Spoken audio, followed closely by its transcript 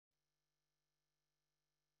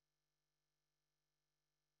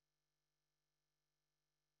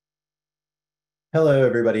Hello,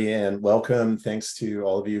 everybody, and welcome. Thanks to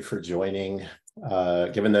all of you for joining.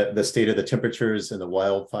 Given the state of the temperatures and the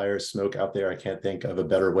wildfire smoke out there, I can't think of a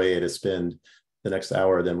better way to spend the next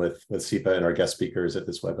hour than with SEPA and our guest speakers at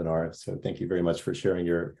this webinar. So thank you very much for sharing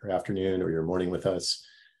your afternoon or your morning with us.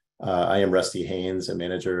 I am Rusty Haynes, a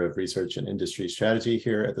manager of research and industry strategy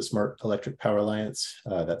here at the Smart Electric Power Alliance,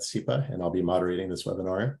 that's SEPA, and I'll be moderating this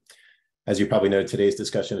webinar. As you probably know, today's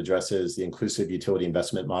discussion addresses the inclusive utility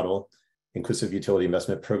investment model. Inclusive utility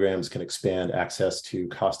investment programs can expand access to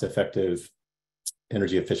cost-effective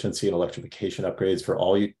energy efficiency and electrification upgrades for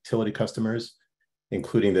all utility customers,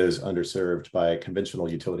 including those underserved by conventional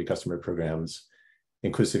utility customer programs.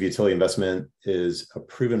 Inclusive utility investment is a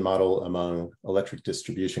proven model among electric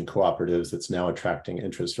distribution cooperatives that's now attracting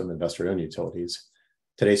interest from investor-owned utilities.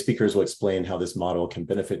 Today's speakers will explain how this model can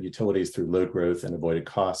benefit utilities through load growth and avoided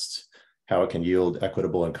costs, how it can yield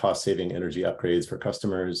equitable and cost-saving energy upgrades for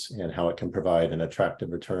customers, and how it can provide an attractive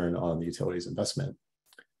return on the utility's investment.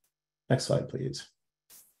 Next slide, please.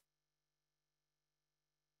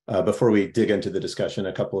 Before we dig into the discussion,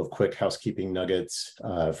 a couple of quick housekeeping nuggets.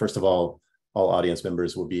 First of all audience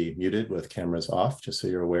members will be muted with cameras off, just so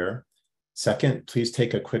you're aware. Second, please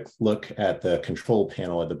take a quick look at the control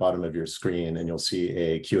panel at the bottom of your screen, and you'll see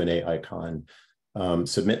a Q&A icon.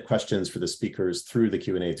 Submit questions for the speakers through the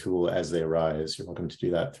Q&A tool as they arise. You're welcome to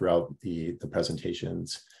do that throughout the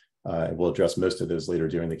presentations. We'll address most of those later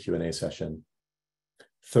during the Q&A session.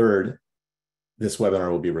 Third, this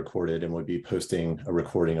webinar will be recorded, and we'll be posting a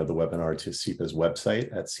recording of the webinar to SEPA's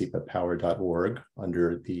website at sepapower.org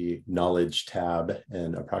under the Knowledge tab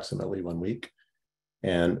in approximately 1 week.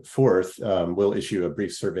 And fourth, we'll issue a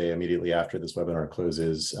brief survey immediately after this webinar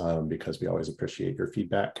closes because we always appreciate your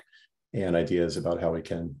feedback and ideas about how we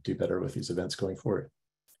can do better with these events going forward.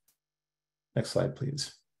 Next slide,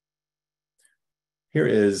 please. Here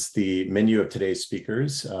is the menu of today's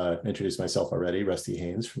speakers. Introduced myself already, Rusty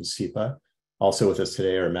Haynes from SEPA. Also with us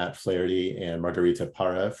today are Matt Flaherty and Margarita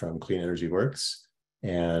Parra from Clean Energy Works.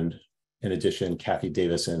 And in addition, Kathy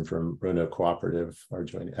Davison from Roanoke Cooperative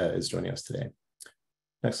is joining us today.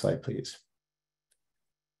 Next slide, please.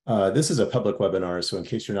 This is a public webinar, so in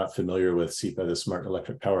case you're not familiar with SEPA, the Smart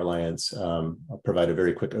Electric Power Alliance, I'll provide a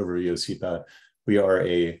very quick overview of SEPA. We are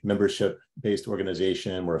a membership-based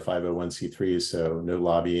organization. We're a 501c3, so no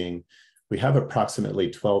lobbying. We have approximately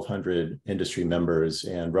 1,200 industry members,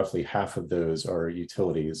 and roughly half of those are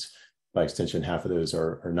utilities. By extension, half of those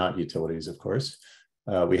are not utilities, of course.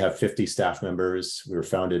 We have 50 staff members. We were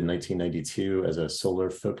founded in 1992 as a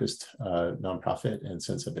solar-focused nonprofit, and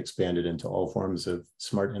since have expanded into all forms of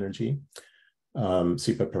smart energy.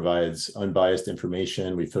 SEPA provides unbiased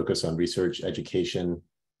information. We focus on research, education,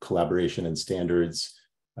 collaboration, and standards.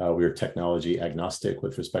 We are technology agnostic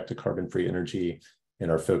with respect to carbon-free energy,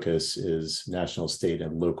 and our focus is national, state,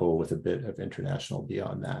 and local with a bit of international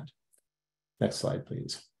beyond that. Next slide,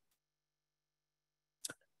 please.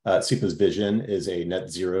 SEPA's vision is a net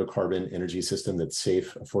zero carbon energy system that's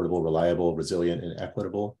safe, affordable, reliable, resilient, and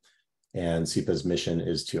equitable. And SEPA's mission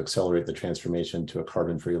is to accelerate the transformation to a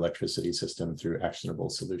carbon-free electricity system through actionable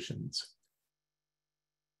solutions.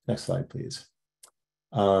 Next slide, please.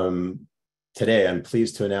 Today, I'm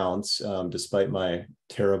pleased to announce, despite my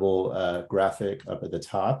terrible graphic up at the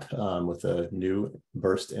top with a new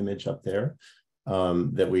burst image up there,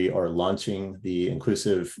 that we are launching the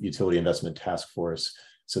Inclusive Utility Investment Task Force.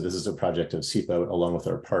 So this is a project of SEPA along with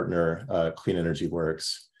our partner, Clean Energy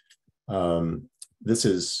Works. This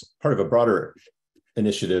is part of a broader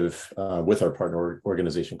initiative with our partner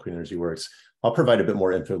organization, Clean Energy Works. I'll provide a bit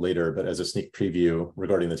more info later, but as a sneak preview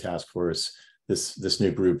regarding the task force, this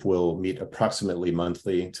new group will meet approximately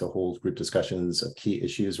monthly to hold group discussions of key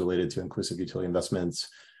issues related to inclusive utility investments.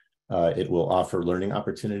 It will offer learning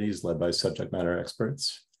opportunities led by subject matter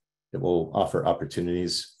experts. It will offer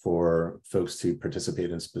opportunities for folks to participate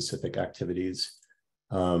in specific activities.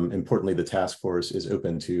 Importantly, the task force is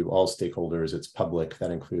open to all stakeholders. It's public.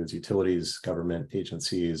 That includes utilities, government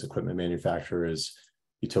agencies, equipment manufacturers,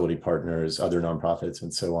 utility partners, other nonprofits,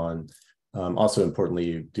 and so on. Also importantly,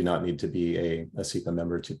 you do not need to be a SEPA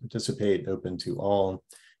member to participate, open to all.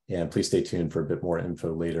 And please stay tuned for a bit more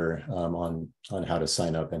info later on how to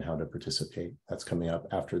sign up and how to participate. That's coming up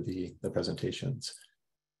after the presentations.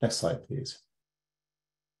 Next slide, please.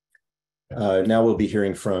 Now we'll be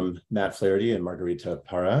hearing from Matt Flaherty and Margarita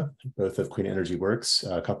Parra, both of Clean Energy Works.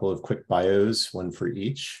 A couple of quick bios, one for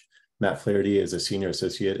each. Matt Flaherty is a senior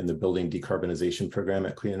associate in the Building Decarbonization Program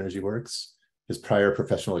at Clean Energy Works. His prior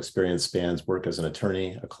professional experience spans work as an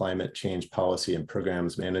attorney, a climate change policy and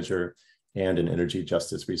programs manager, and an energy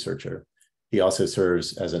justice researcher. He also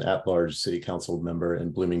serves as an at-large city council member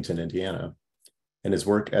in Bloomington, Indiana. In his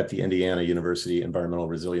work at the Indiana University Environmental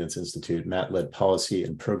Resilience Institute, Matt led policy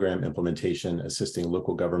and program implementation, assisting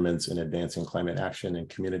local governments in advancing climate action and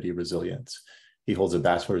community resilience. He holds a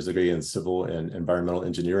bachelor's degree in civil and environmental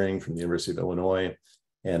engineering from the University of Illinois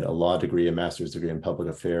and a law degree and master's degree in public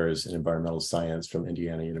affairs and environmental science from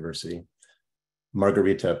Indiana University.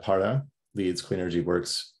 Margarita Parra leads Clean Energy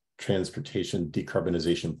Works' transportation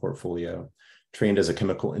decarbonization portfolio. Trained as a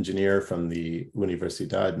chemical engineer from the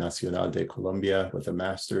Universidad Nacional de Colombia with a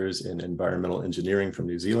master's in environmental engineering from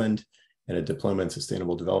New Zealand and a diploma in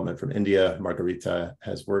sustainable development from India, Margarita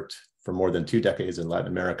has worked for more than 2 decades in Latin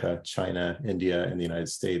America, China, India, and the United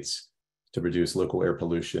States to reduce local air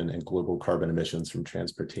pollution and global carbon emissions from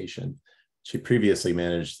transportation. She previously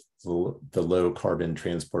managed the low carbon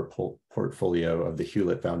transport portfolio of the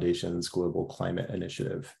Hewlett Foundation's Global Climate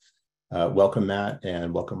Initiative. Welcome, Matt,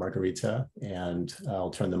 and welcome, Margarita. And I'll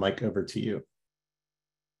turn the mic over to you.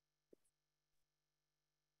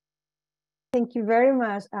 Thank you very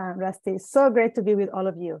much, Rusty. So great to be with all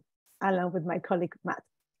of you, along with my colleague, Matt.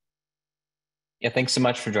 Yeah, thanks so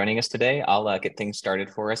much for joining us today. I'll get things started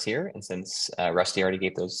for us here. And since Rusty already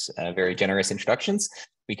gave those very generous introductions,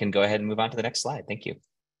 we can go ahead and move on to the next slide. Thank you.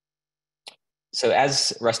 So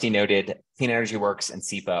as Rusty noted, Clean Energy Works and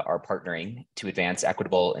SEPA are partnering to advance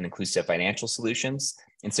equitable and inclusive financial solutions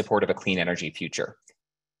in support of a clean energy future.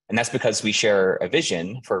 And that's because we share a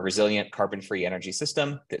vision for a resilient carbon-free energy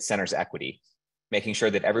system that centers equity, making sure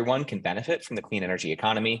that everyone can benefit from the clean energy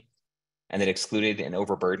economy and that excluded and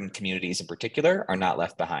overburdened communities in particular are not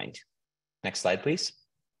left behind. Next slide, please.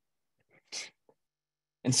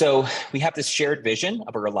 And so we have this shared vision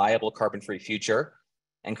of a reliable carbon-free future,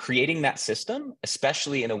 and creating that system,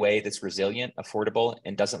 especially in a way that's resilient, affordable,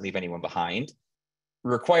 and doesn't leave anyone behind,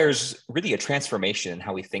 requires really a transformation in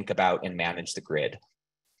how we think about and manage the grid.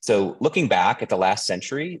 So looking back at the last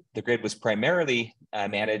century, the grid was primarily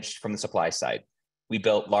managed from the supply side. We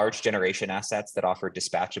built large generation assets that offered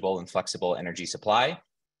dispatchable and flexible energy supply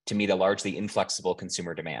to meet a largely inflexible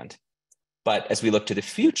consumer demand. But as we look to the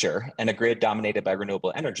future and a grid dominated by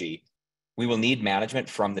renewable energy, we will need management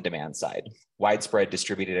from the demand side. Widespread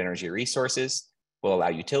distributed energy resources will allow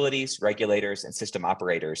utilities, regulators, and system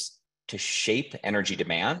operators to shape energy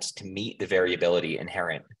demand to meet the variability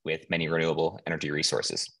inherent with many renewable energy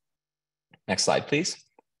resources. Next slide, please.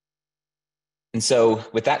 And so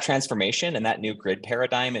with that transformation and that new grid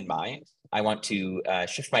paradigm in mind, I want to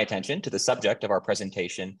shift my attention to the subject of our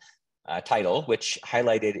presentation title, which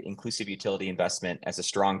highlighted inclusive utility investment as a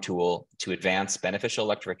strong tool to advance beneficial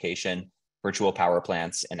electrification, virtual power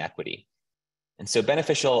plants, and equity. And so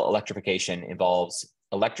beneficial electrification involves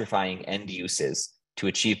electrifying end uses to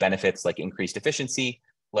achieve benefits like increased efficiency,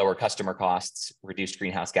 lower customer costs, reduced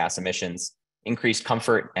greenhouse gas emissions, increased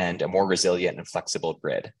comfort, and a more resilient and flexible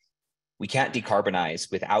grid. We can't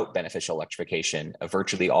decarbonize without beneficial electrification of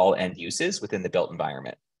virtually all end uses within the built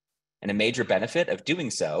environment. And a major benefit of doing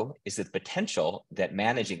so is the potential that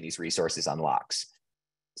managing these resources unlocks.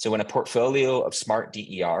 So when a portfolio of smart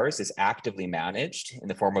DERs is actively managed in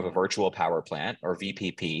the form of a virtual power plant or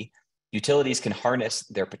VPP, utilities can harness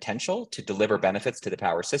their potential to deliver benefits to the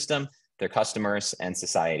power system, their customers, and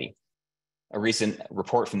society. A recent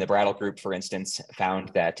report from the Brattle Group, for instance, found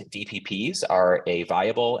that VPPs are a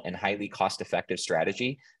viable and highly cost-effective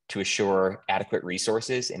strategy to assure adequate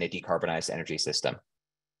resources in a decarbonized energy system.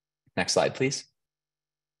 Next slide, please.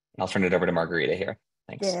 I'll turn it over to Margarita here.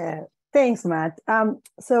 Thanks. Yeah, thanks, Matt.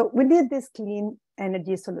 So we need these clean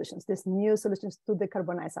energy solutions, these new solutions to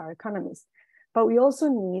decarbonize our economies. But we also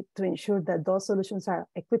need to ensure that those solutions are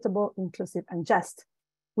equitable, inclusive, and just.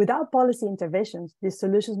 Without policy interventions, these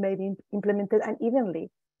solutions may be implemented unevenly,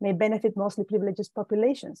 may benefit mostly privileged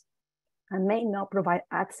populations, and may not provide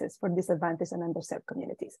access for disadvantaged and underserved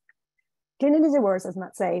communities. Clean Energy Works, as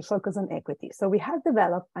Matt said, focus on equity. So we have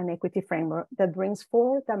developed an equity framework that brings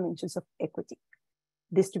 4 dimensions of equity: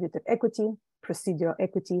 distributed equity, procedural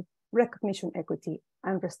equity, recognition equity,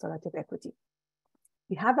 and restorative equity.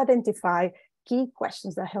 We have identified key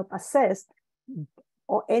questions that help assess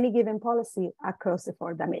or any given policy across the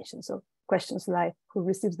 4 dimensions. So questions like who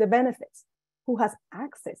receives the benefits, who has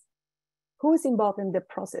access, who is involved in the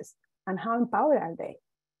process, and how empowered are they?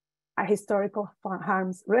 Are historical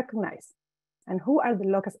harms recognized? And who are the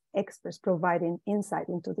local experts providing insight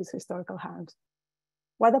into these historical harms?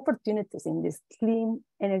 What opportunities in this clean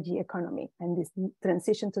energy economy and this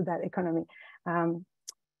transition to that economy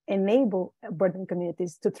enable burdened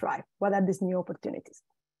communities to thrive? What are these new opportunities?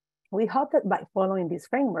 We hope that by following this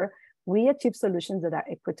framework, we achieve solutions that are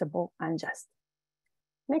equitable and just.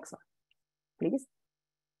 Next one, please.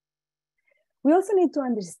 We also need to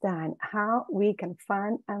understand how we can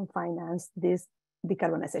fund and finance these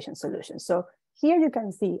decarbonization solutions. So here you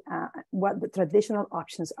can see what the traditional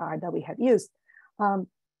options are that we have used.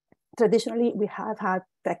 Traditionally, we have had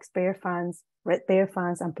taxpayer funds, ratepayer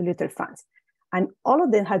funds, and polluter funds. And all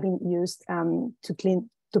of them have been used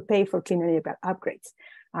to pay for clean energy upgrades.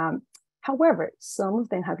 However, some of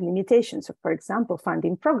them have limitations. So for example,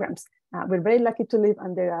 funding programs. We're very lucky to live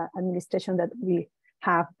under an administration that we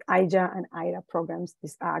have IJA and IRA programs,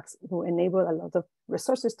 these acts who enable a lot of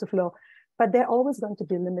resources to flow, but they're always going to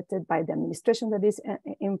be limited by the administration that is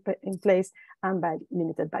in place and by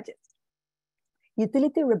limited budgets.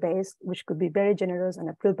 Utility rebates, which could be very generous and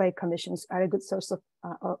approved by commissions, are a good source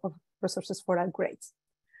of resources for upgrades.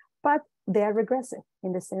 But they are regressive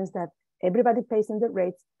in the sense that everybody pays in the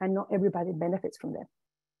rates and not everybody benefits from them.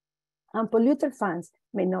 And polluter funds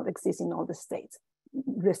may not exist in all the states,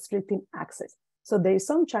 restricting access. So there is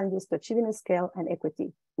some challenges to achieving scale and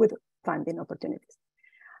equity with funding opportunities.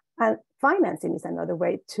 And financing is another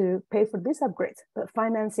way to pay for these upgrades, but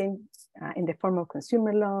financing in the form of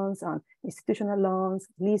consumer loans, institutional loans,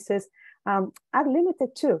 leases, are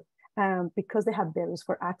limited too, because they have barriers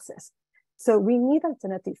for access. So we need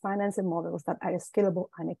alternative financing models that are scalable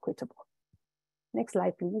and equitable. Next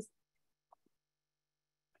slide, please.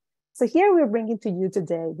 So here we're bringing to you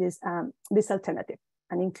today this alternative,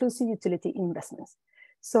 an inclusive utility investments.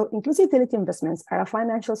 So inclusive utility investments are a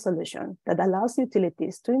financial solution that allows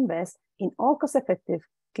utilities to invest in all cost-effective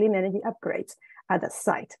clean energy upgrades at a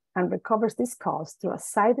site and recovers this cost through a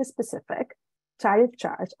site-specific tariff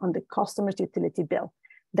charge on the customer's utility bill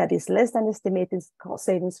that is less than estimated cost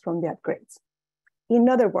savings from the upgrades. In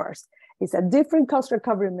other words, it's a different cost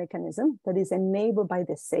recovery mechanism that is enabled by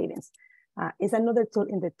the savings. It's another tool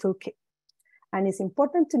in the toolkit. And it's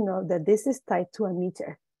important to know that this is tied to a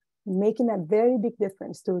meter, making a very big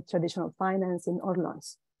difference to traditional financing or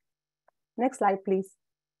loans. Next slide, please.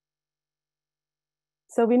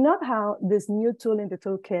 So we know how this new tool in the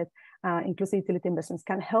toolkit, inclusive utility investments,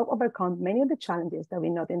 can help overcome many of the challenges that we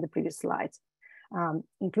noted in the previous slides.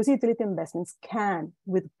 Inclusive utility investments can,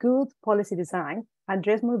 with good policy design,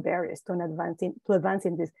 address more barriers to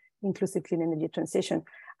advancing this inclusive clean energy transition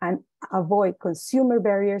and avoid consumer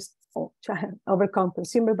barriers, or overcome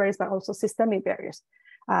consumer barriers, but also systemic barriers.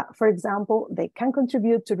 For example, they can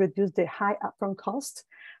contribute to reduce the high upfront cost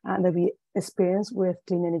that we experience with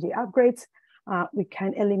clean energy upgrades. We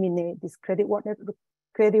can eliminate these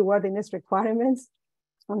creditworthiness requirements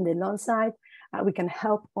on the loan side. We can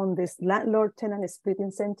help on this landlord-tenant split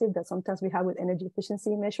incentive that sometimes we have with energy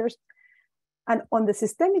efficiency measures. And on the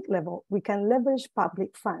systemic level, we can leverage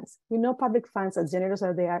public funds. We know public funds, as generous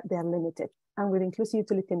as they are limited. And with inclusive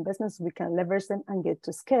utility investments, we can leverage them and get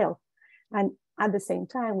to scale. And at the same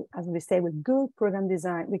time, as we say, with good program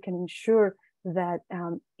design, we can ensure that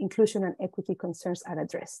inclusion and equity concerns are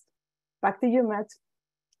addressed. Back to you, Matt.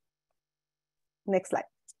 Next slide.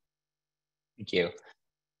 Thank you.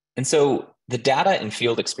 And so the data and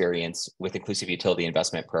field experience with inclusive utility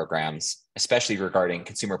investment programs, especially regarding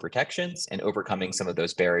consumer protections and overcoming some of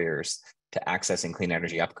those barriers to accessing clean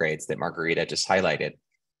energy upgrades that Margarita just highlighted,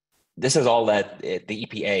 this has all led the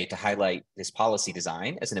EPA to highlight this policy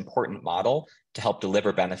design as an important model to help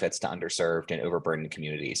deliver benefits to underserved and overburdened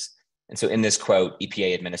communities. And so in this quote,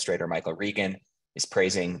 EPA Administrator Michael Regan is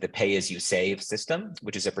praising the pay-as-you-save system,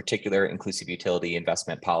 which is a particular inclusive utility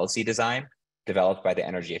investment policy design developed by the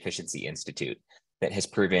Energy Efficiency Institute that has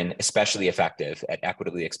proven especially effective at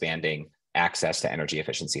equitably expanding access to energy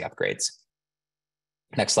efficiency upgrades.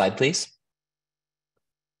 Next slide, please.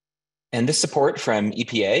 And this support from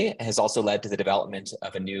EPA has also led to the development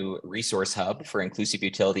of a new resource hub for inclusive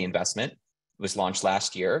utility investment. It was launched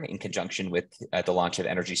last year in conjunction with the launch of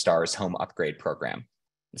Energy Star's Home Upgrade Program.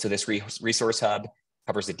 And so this resource hub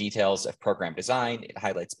covers the details of program design. It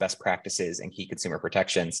highlights best practices and key consumer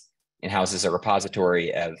protections, and houses a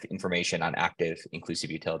repository of information on active inclusive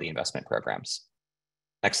utility investment programs.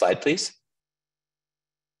 Next slide, please.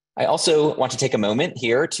 I also want to take a moment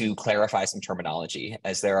here to clarify some terminology,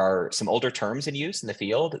 as there are some older terms in use in the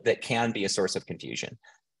field that can be a source of confusion.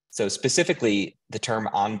 So specifically, the term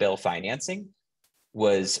on-bill financing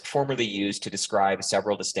was formerly used to describe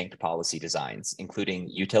several distinct policy designs, including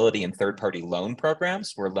utility and third-party loan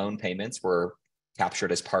programs, where loan payments were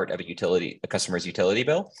captured as part of a customer's utility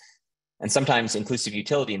bill. And sometimes inclusive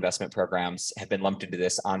utility investment programs have been lumped into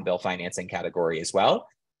this on-bill financing category as well,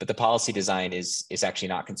 but the policy design is actually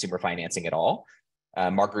not consumer financing at all.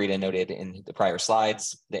 Margarita noted in the prior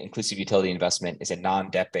slides that inclusive utility investment is a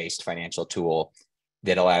non-debt-based financial tool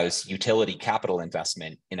that allows utility capital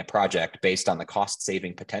investment in a project based on the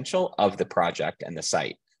cost-saving potential of the project and the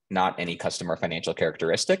site, not any customer financial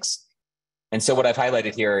characteristics. And so what I've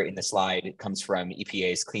highlighted here in the slide comes from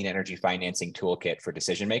EPA's Clean Energy Financing Toolkit for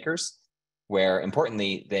Decision Makers, where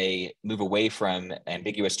importantly, they move away from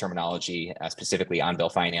ambiguous terminology, specifically on-bill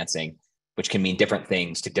financing, which can mean different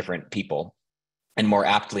things to different people, and more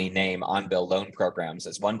aptly name on-bill loan programs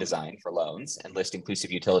as one design for loans and list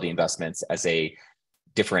inclusive utility investments as a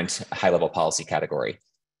different high-level policy category.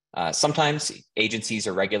 Sometimes agencies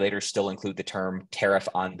or regulators still include the term tariff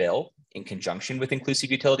on bill in conjunction with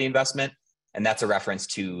inclusive utility investment, and that's a reference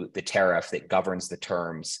to the tariff that governs the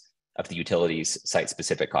terms of the utility's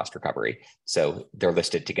site-specific cost recovery. So they're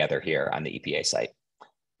listed together here on the EPA site.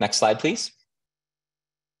 Next slide, please.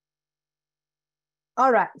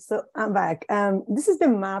 All right, so I'm back. This is the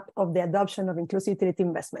map of the adoption of inclusive utility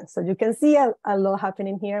investments. So you can see a lot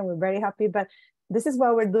happening here. We're very happy, but this is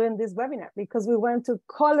why we're doing this webinar, because we want to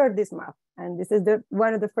color this map. And this is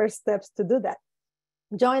one of the first steps to do that.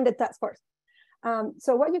 Join the task force.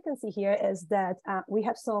 So what you can see here is that we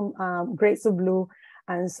have some grades of blue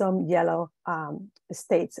and some yellow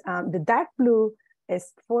states. The dark blue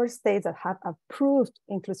is 4 states that have approved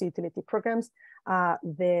inclusive utility programs.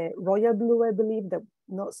 The royal blue, I believe, the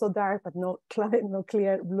not so dark, but no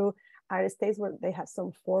clear blue, are states where they have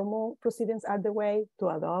some formal proceedings underway to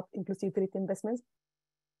adopt inclusive utility investments.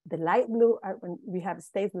 The light blue are when we have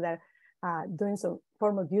states that are doing some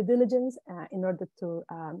formal due diligence in order to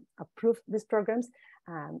approve these programs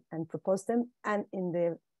and propose them. And in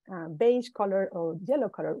the beige color or yellow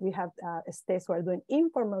color, we have states who are doing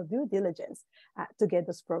informal due diligence to get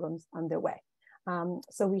those programs underway.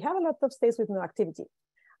 So we have a lot of states with no activity.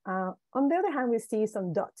 On the other hand, we see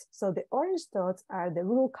some dots. So the orange dots are the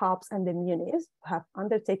rural COPs and the munis who have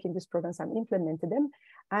undertaken these programs and implemented them.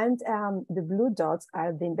 And the blue dots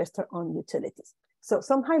are the investor-owned utilities. So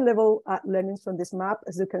some high-level learnings from this map.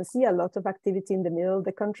 As you can see, a lot of activity in the middle of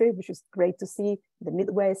the country, which is great to see, the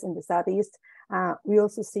Midwest and the Southeast. We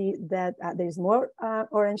also see that there's more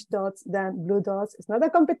orange dots than blue dots. It's not a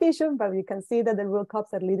competition, but we can see that the rural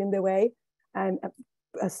COPs are leading the way. And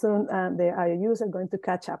as soon the IOUs are going to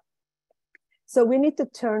catch up. So we need to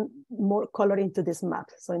turn more color into this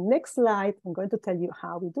map. So next slide, I'm going to tell you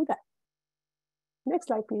how we do that. Next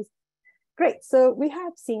slide, please. Great, so we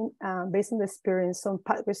have seen, based on the experience, some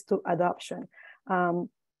pathways to adoption.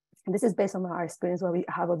 This is based on our experience, what we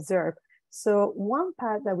have observed. So one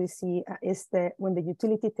path that we see is when the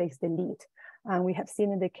utility takes the lead. And we have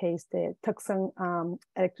seen in the case the Tucson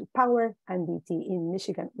Electric Power and DT in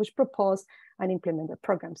Michigan, which propose and implemented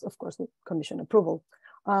programs, of course, with commission approval.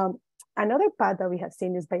 Another path that we have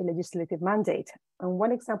seen is by legislative mandate. And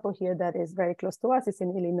one example here that is very close to us is in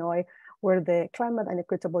Illinois, where the Climate and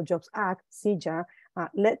Equitable Jobs Act, CEJA,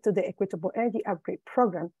 led to the Equitable Energy Upgrade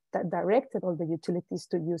Program that directed all the utilities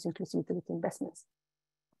to use inclusive utility investments.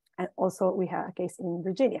 And also we have a case in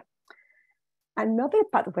Virginia. Another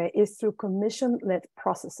pathway is through commission-led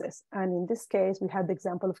processes. And in this case, we have the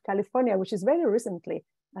example of California, which is very recently,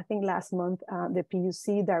 I think last month, the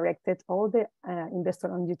PUC directed all the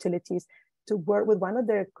investor-owned utilities to work with one of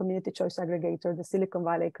their community choice aggregators, the Silicon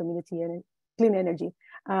Valley Community Clean Energy,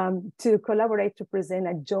 to collaborate to present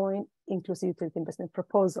a joint inclusive utility investment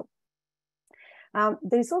proposal.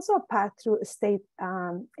 There is also a path through state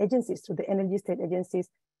agencies, through the energy state agencies,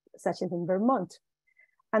 such as in Vermont.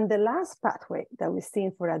 And the last pathway that we've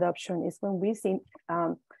seen for adoption is when we've seen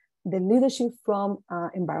the leadership from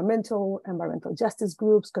environmental justice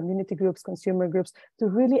groups, community groups, consumer groups, to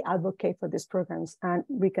really advocate for these programs. And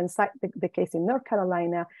we can cite the case in North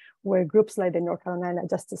Carolina, where groups like the North Carolina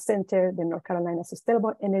Justice Center, the North Carolina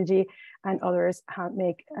Sustainable Energy, and others have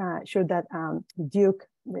make sure that Duke,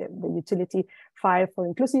 the utility, filed for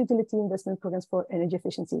inclusive utility investment programs for energy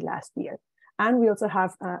efficiency last year. And we also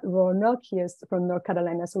have Roanoke here from North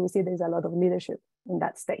Carolina. So we see there's a lot of leadership in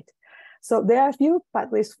that state. So there are a few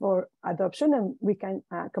pathways for adoption, and we can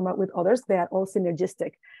come up with others. They are all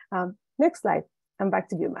synergistic. Next slide, and back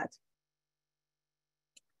to you, Matt.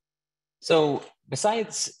 So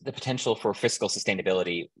besides the potential for fiscal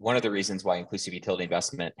sustainability, one of the reasons why inclusive utility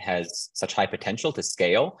investment has such high potential to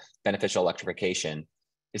scale beneficial electrification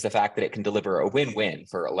is the fact that it can deliver a win-win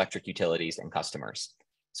for electric utilities and customers.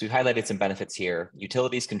 So we've highlighted some benefits here.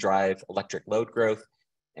 Utilities can drive electric load growth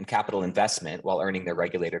and capital investment while earning their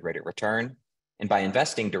regulated rate of return. And by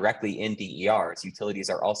investing directly in DERs, utilities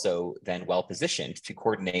are also then well positioned to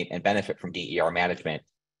coordinate and benefit from DER management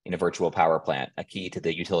in a virtual power plant, a key to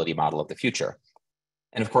the utility model of the future.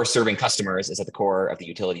 And of course, serving customers is at the core of the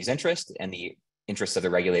utility's interest and the interests of the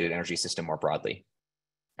regulated energy system more broadly.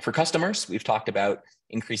 For customers, we've talked about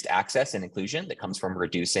increased access and inclusion that comes from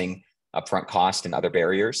reducing upfront cost and other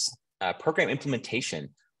barriers. Program implementation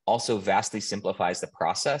also vastly simplifies the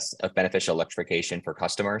process of beneficial electrification for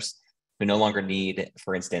customers who no longer need,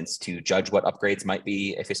 for instance, to judge what upgrades might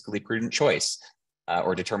be a fiscally prudent choice,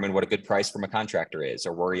 or determine what a good price from a contractor is,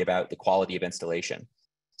 or worry about the quality of installation.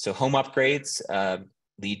 So home upgrades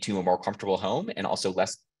lead to a more comfortable home and also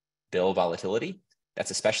less bill volatility.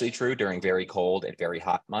 That's especially true during very cold and very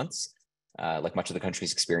hot months, like much of the country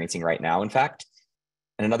is experiencing right now, in fact.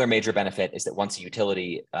 And another major benefit is that once a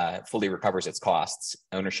utility fully recovers its costs,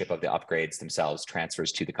 ownership of the upgrades themselves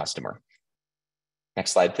transfers to the customer.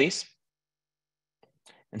 Next slide, please.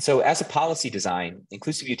 And so as a policy design,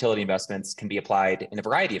 inclusive utility investments can be applied in a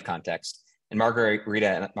variety of contexts. And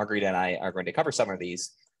Margarita and I are going to cover some of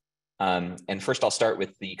these. And first, I'll start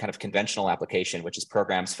with the kind of conventional application, which is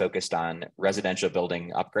programs focused on residential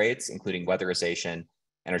building upgrades, including weatherization,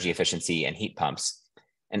 energy efficiency, and heat pumps.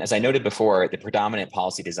 And as I noted before, the predominant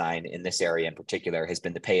policy design in this area in particular has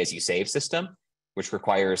been the pay-as-you-save system, which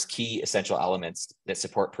requires key essential elements that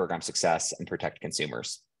support program success and protect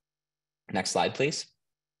consumers. Next slide, please.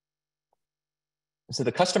 So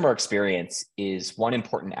the customer experience is one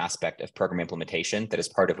important aspect of program implementation that is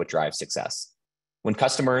part of what drives success. When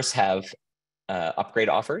customers have upgrade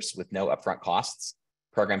offers with no upfront costs,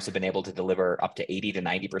 programs have been able to deliver up to 80 to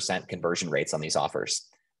 90% conversion rates on these offers.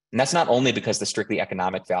 And that's not only because the strictly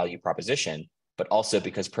economic value proposition, but also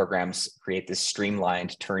because programs create this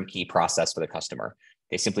streamlined turnkey process for the customer.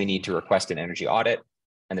 They simply need to request an energy audit,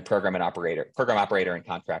 and the program operator and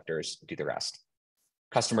contractors do the rest.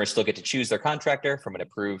 Customers still get to choose their contractor from an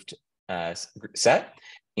approved set,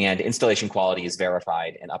 and installation quality is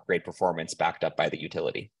verified and upgrade performance backed up by the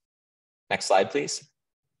utility. Next slide, please.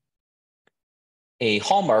 A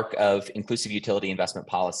hallmark of inclusive utility investment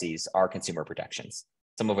policies are consumer protections,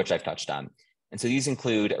 some of which I've touched on. And so these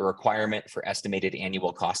include a requirement for estimated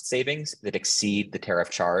annual cost savings that exceed the tariff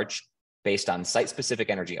charge based on site-specific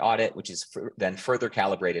energy audit, which is then further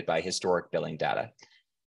calibrated by historic billing data.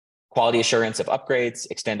 Quality assurance of upgrades,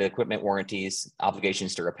 extended equipment warranties,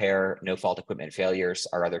 obligations to repair, no-fault equipment failures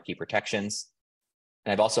are other key protections.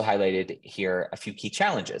 And I've also highlighted here a few key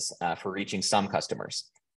challenges for reaching some customers.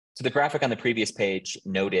 So the graphic on the previous page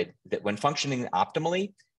noted that when functioning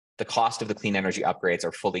optimally, the cost of the clean energy upgrades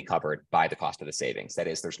are fully covered by the cost of the savings. That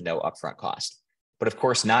is, there's no upfront cost. But of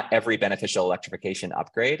course, not every beneficial electrification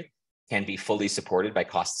upgrade can be fully supported by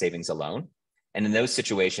cost savings alone. And in those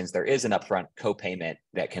situations, there is an upfront co-payment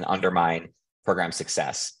that can undermine program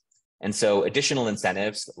success. And so additional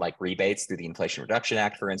incentives like rebates through the Inflation Reduction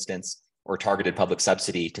Act, for instance, or targeted public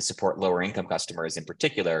subsidy to support lower income customers in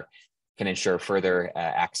particular can ensure further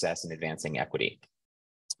access and advancing equity.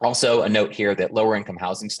 Also, a note here that lower income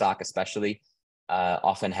housing stock especially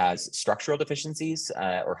often has structural deficiencies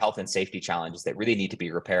or health and safety challenges that really need to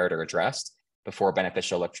be repaired or addressed before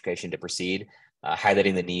beneficial electrification to proceed.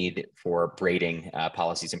 Highlighting the need for braiding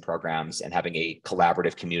policies and programs and having a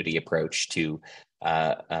collaborative community approach to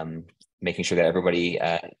making sure that everybody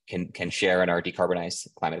can share in our decarbonized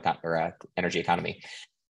climate or energy economy.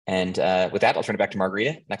 And with that, I'll turn it back to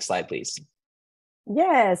Margarita. Next slide, please.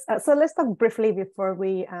 Yes, so let's talk briefly before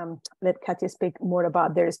we let Katya speak more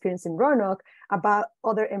about their experience in Roanoke about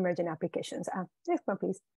other emerging applications. Next one,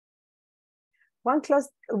 please.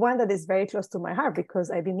 One that is very close to my heart because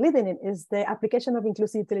I've been leading it is the application of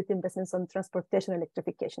inclusive utility investments on transportation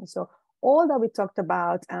electrification. So all that we talked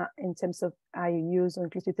about in terms of IUUs or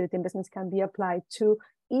inclusive utility investments can be applied to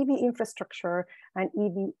EV infrastructure and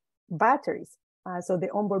EV batteries. So the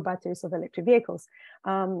onboard batteries of electric vehicles.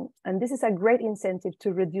 And this is a great incentive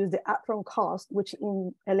to reduce the upfront cost, which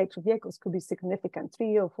in electric vehicles could be significant,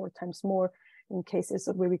 3 or 4 times more in cases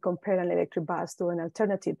where we compare an electric bus to an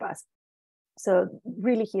alternative bus. So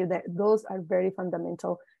really here, that those are very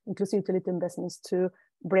fundamental inclusive utility investments to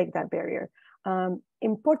break that barrier.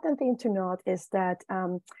 Important thing to note is that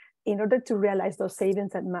in order to realize those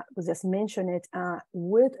savings that Matt was just mentioned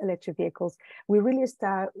with electric vehicles, we really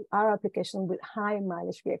start our application with high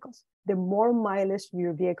mileage vehicles. The more mileage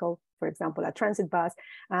your vehicle, for example, a transit bus,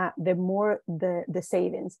 the more the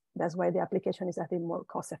savings. That's why the application is, I think, more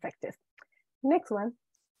cost effective. Next one.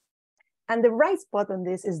 And the right spot on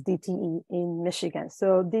this is DTE in Michigan.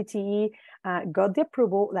 So DTE got the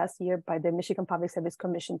approval last year by the Michigan Public Service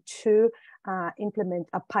Commission to implement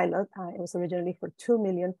a pilot. It was originally for $2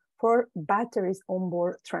 million for batteries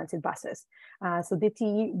onboard transit buses. So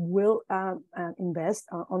DTE will invest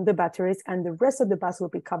on the batteries, and the rest of the bus will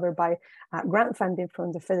be covered by grant funding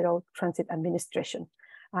from the Federal Transit Administration.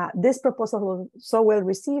 This proposal was so well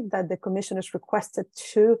received that the commissioners requested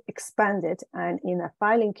to expand it, and in a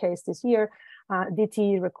filing case this year,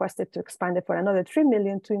 DTE requested to expand it for another 3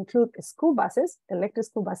 million to include school buses, electric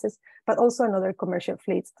school buses, but also another commercial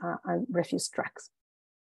fleets and refuse trucks.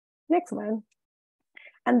 Next one.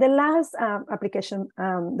 And the last application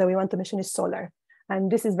that we want to mention is solar. And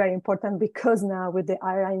this is very important because now with the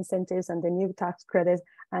IRA incentives and the new tax credits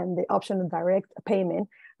and the option of direct payment,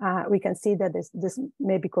 we can see that this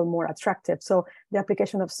may become more attractive. So the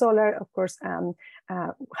application of solar, of course,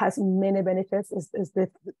 has many benefits. Is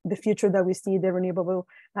the future that we see, the renewable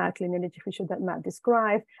clean energy future that Matt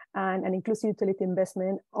described, and an inclusive utility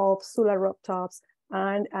investment of solar rooftops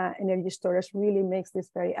and energy storage really makes this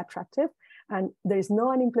very attractive. And there is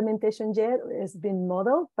no an implementation yet. It's been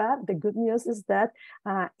modeled, but the good news is that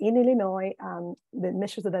in Illinois, the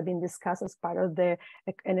measures that have been discussed as part of the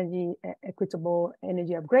equitable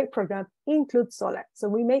energy upgrade program include solar. So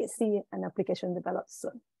we may see an application developed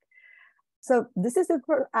soon. So this is it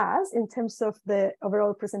for us in terms of the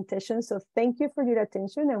overall presentation. So thank you for your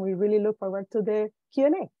attention, and we really look forward to the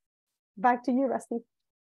Q&A. Back to you, Rusty.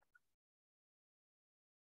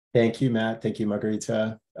 Thank you, Matt. Thank you,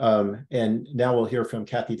 Margarita. And now we'll hear from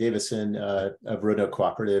Kathy Davison of Roanoke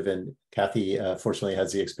Cooperative. And Kathy, fortunately,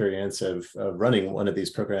 has the experience of running one of these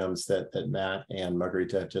programs that Matt and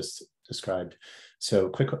Margarita have just described. So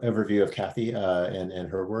quick overview of Kathy and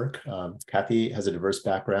her work. Kathy has a diverse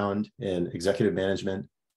background in executive management,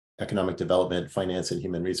 economic development, finance, and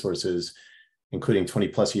human resources, including 20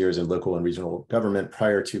 plus years in local and regional government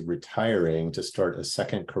prior to retiring to start a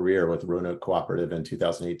second career with Roanoke Cooperative in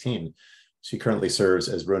 2018. She currently serves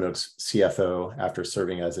as Roanoke's CFO after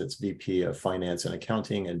serving as its VP of Finance and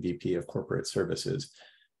Accounting and VP of Corporate Services.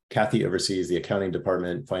 Kathy oversees the accounting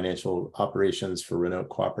department, financial operations for Roanoke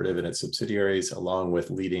Cooperative and its subsidiaries, along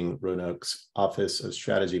with leading Roanoke's Office of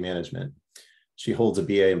Strategy Management. She holds a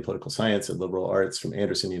BA in political science and liberal arts from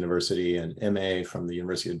Anderson University and MA from the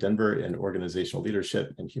University of Denver in organizational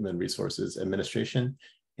leadership and human resources administration,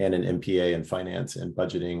 and an MPA in finance and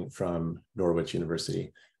budgeting from Norwich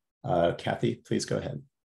University. Kathy, please go ahead.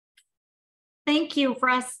 Thank you,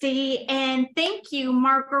 Rusty, and thank you,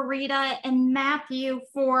 Margarita and Matthew,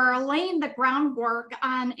 for laying the groundwork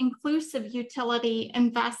on inclusive utility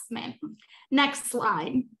investment. Next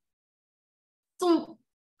slide. So,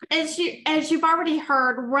 as you've already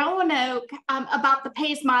heard, Roanoke about the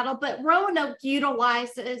PAYS model, but Roanoke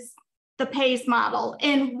utilizes the PAYS model.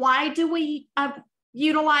 And why do we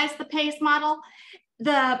utilize the PAYS model?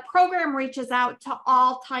 The program reaches out to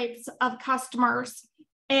all types of customers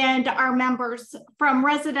and our members, from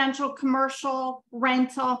residential, commercial,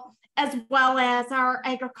 rental, as well as our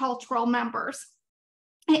agricultural members.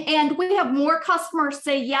 And we have more customers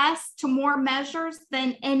say yes to more measures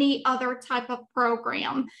than any other type of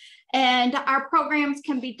program. And our programs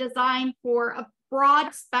can be designed for a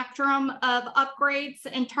broad spectrum of upgrades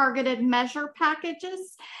and targeted measure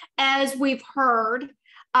packages, as we've heard.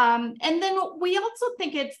 And then we also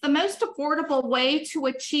think it's the most affordable way to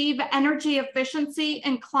achieve energy efficiency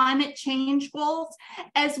and climate change goals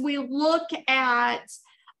as we look at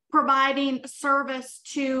providing service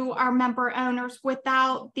to our member owners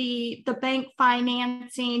without the bank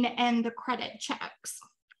financing and the credit checks.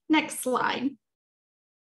 Next slide.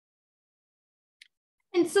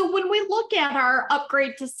 And so when we look at our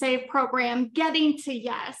Upgrade to Save program, getting to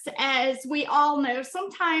yes, as we all know,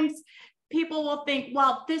 sometimes people will think,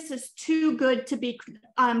 well, this is too good to be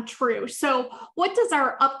true. So what does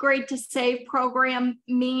our Upgrade to Save program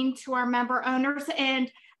mean to our member owners?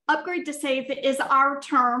 And Upgrade to Save is our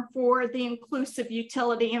term for the inclusive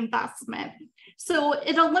utility investment. So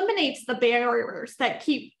it eliminates the barriers that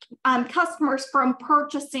keep customers from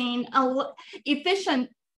purchasing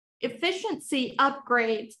efficiency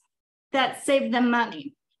upgrades that save them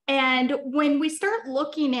money. And when we start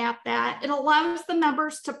looking at that, it allows the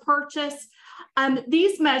members to purchase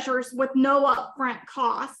these measures with no upfront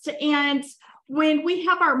cost. And when we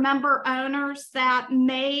have our member owners that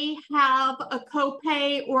may have a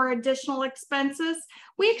copay or additional expenses,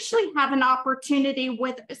 we actually have an opportunity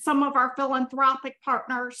with some of our philanthropic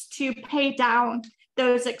partners to pay down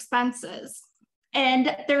those expenses.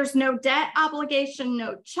 And there's no debt obligation,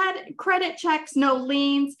 no credit checks, no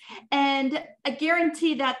liens, and a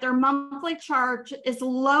guarantee that their monthly charge is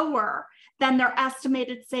lower than their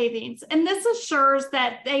estimated savings. And this assures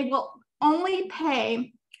that they will only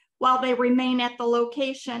pay while they remain at the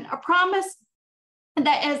location, a promise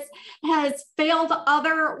that has failed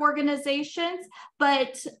other organizations,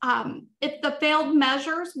 but if the failed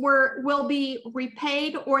measures will be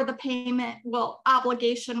repaid or the payment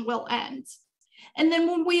obligation will end. And then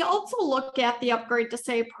when we also look at the Upgrade to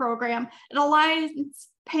Save program, it aligns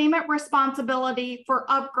payment responsibility for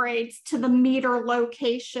upgrades to the meter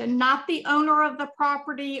location, not the owner of the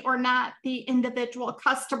property or not the individual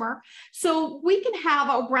customer. So we can have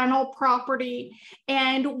a rental property,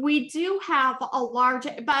 and we do have a large,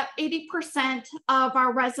 about 80% of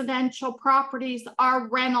our residential properties are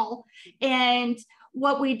rental. And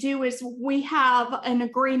what we do is we have an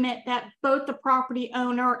agreement that both the property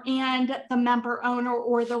owner and the member owner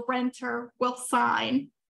or the renter will sign.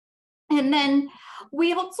 And then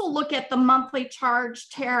we also look at the monthly charge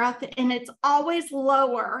tariff, and it's always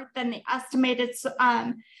lower than the estimated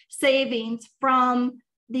savings from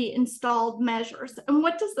the installed measures. And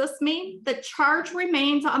what does this mean? The charge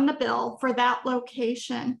remains on the bill for that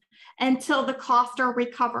location until the costs are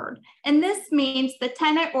recovered. And this means the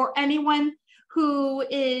tenant or anyone who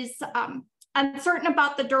is uncertain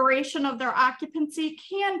about the duration of their occupancy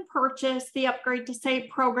can purchase the Upgrade to Save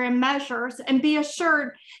program measures and be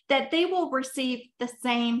assured that they will receive the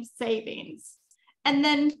same savings. And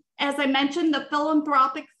then, as I mentioned, the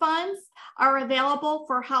philanthropic funds are available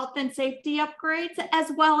for health and safety upgrades,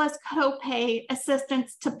 as well as copay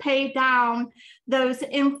assistance to pay down those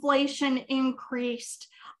inflation increased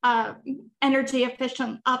energy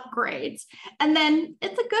efficient upgrades. And then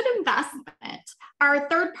it's a good investment. Our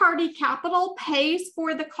third-party capital pays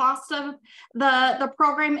for the cost of the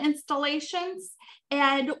program installations.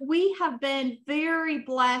 And we have been very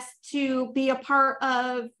blessed to be a part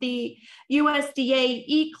of the USDA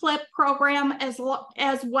ECLIP program, as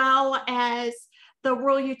well as the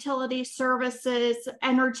Rural Utility Services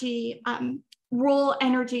Energy, Rural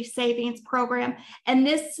Energy Savings Program. And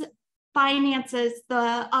this finances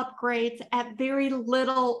the upgrades at very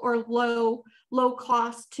little or low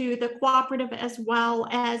cost to the cooperative as well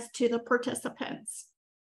as to the participants.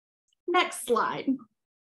 Next slide.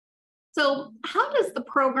 So how does the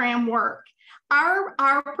program work? Our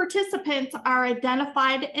participants are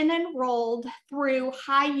identified and enrolled through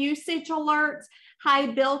high usage alerts, high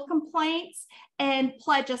bill complaints, and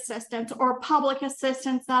pledge assistance or public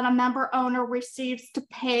assistance that a member owner receives to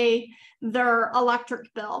pay their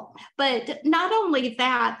electric bill. But not only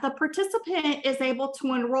that, the participant is able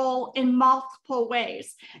to enroll in multiple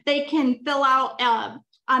ways. They can fill out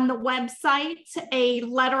on the website a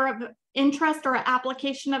letter of interest or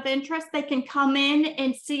application of interest. They can come in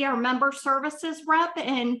and see our member services rep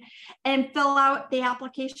and fill out the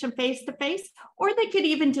application face-to-face, or they could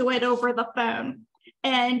even do it over the phone.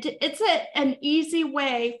 And it's an easy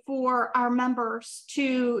way for our members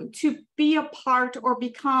to be a part or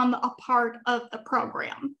become a part of the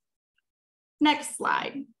program. Next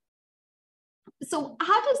slide. So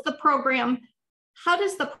how does the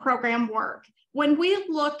program work? When we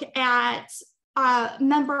look at a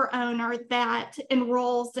member owner that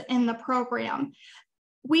enrolls in the program,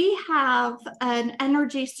 we have an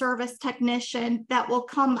energy service technician that will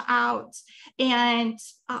come out and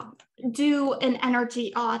do an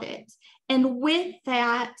energy audit. And with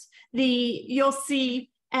that, you'll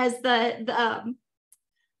see as the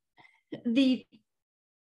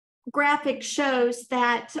graphic shows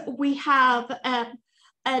that we have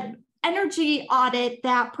an energy audit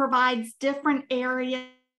that provides different areas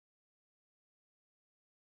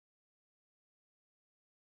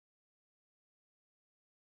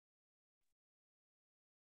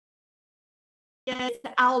is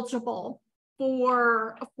eligible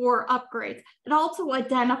for upgrades. It also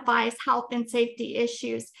identifies health and safety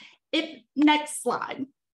issues. Next slide.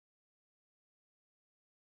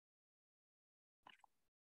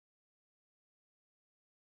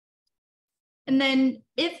 And then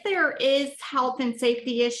if there is health and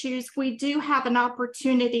safety issues, we do have an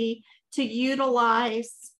opportunity to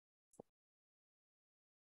utilize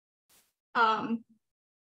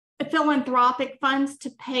philanthropic funds to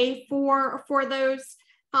pay for those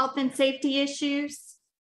health and safety issues.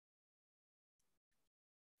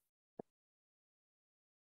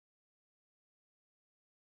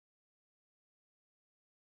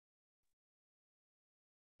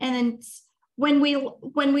 And when we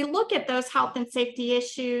look at those health and safety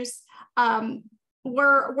issues,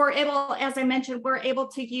 we're able, as I mentioned, we're able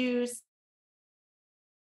to use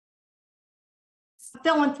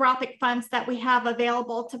philanthropic funds that we have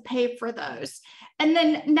available to pay for those. And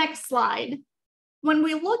then next slide. When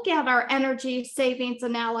we look at our energy savings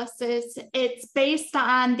analysis, it's based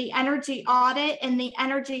on the energy audit and the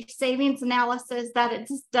energy savings analysis that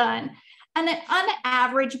it's done. And on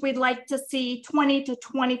average, we'd like to see 20 to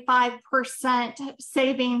 25%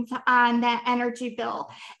 savings on that energy bill.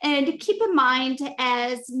 And keep in mind,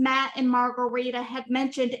 as Matt and Margarita had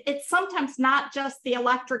mentioned, it's sometimes not just the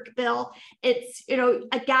electric bill, it's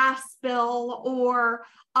a gas bill or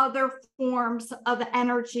other forms of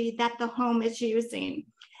energy that the home is using.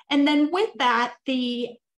 And then with that,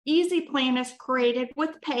 the Easy Plan is created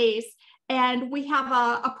with PACE, and we have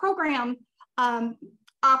a program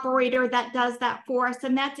operator that does that for us,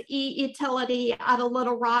 and that's E-Utility out of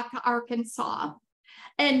Little Rock, Arkansas.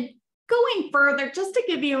 And going further, just to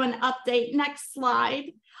give you an update, next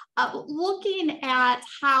slide, looking at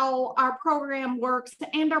how our program works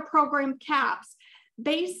and our program caps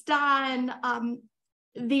based on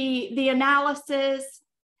the analysis,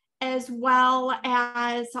 as well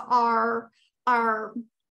as our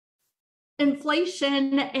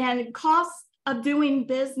inflation and costs of doing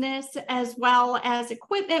business, as well as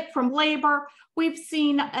equipment from labor, we've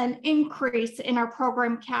seen an increase in our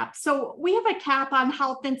program cap. So we have a cap on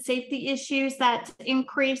health and safety issues that's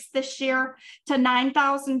increased this year to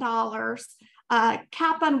 $9,000,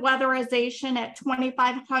 cap on weatherization at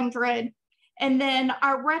 $2,500, and then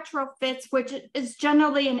our retrofits, which is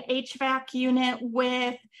generally an HVAC unit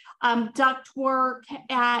with duct work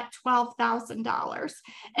at $12,000.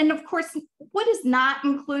 And of course, what is not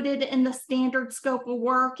included in the standard scope of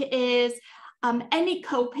work is any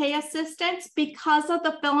copay assistance. Because of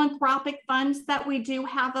the philanthropic funds that we do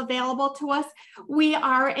have available to us, we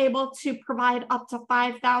are able to provide up to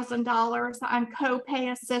 $5,000 on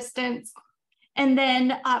copay assistance. And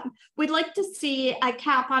then we'd like to see a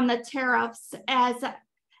cap on the tariffs as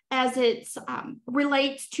it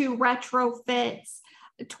relates to retrofits,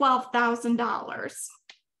 $12,000.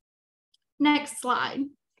 Next slide.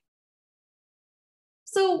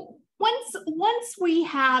 So once we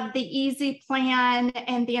have the Easy Plan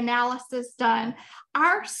and the analysis done,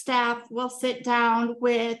 our staff will sit down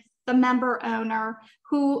with the member owner,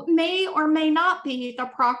 who may or may not be the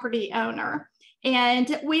property owner.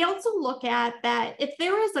 And we also look at that if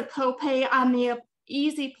there is a copay on the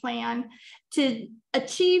Easy Plan to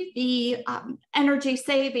achieve the energy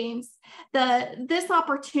savings, this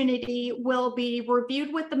opportunity will be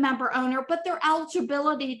reviewed with the member owner, but their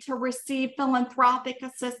eligibility to receive philanthropic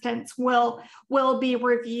assistance will be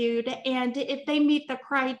reviewed. And if they meet the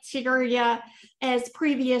criteria as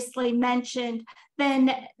previously mentioned,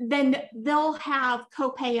 then they'll have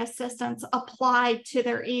copay assistance applied to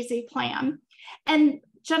their Easy Plan. And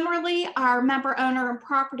generally, our member owner and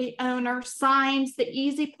property owner signs the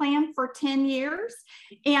Easy Plan for 10 years,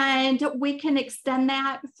 and we can extend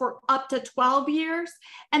that for up to 12 years.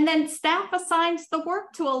 And then staff assigns the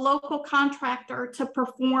work to a local contractor to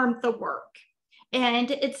perform the work.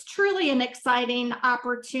 And it's truly an exciting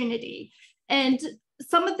opportunity. And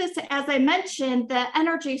some of this, as I mentioned, the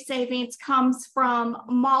energy savings comes from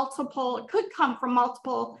could come from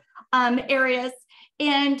multiple areas,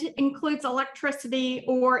 and includes electricity,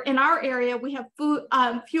 or in our area, we have food,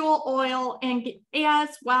 fuel, oil, and as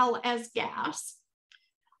well as gas.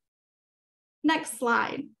 Next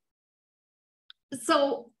slide.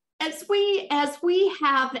 So as we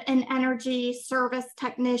have an energy service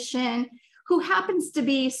technician who happens to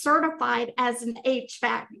be certified as an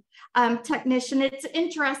HVAC technician, it's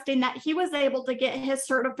interesting that he was able to get his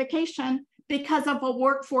certification because of a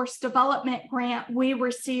workforce development grant we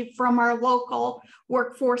received from our local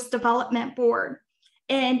workforce development board.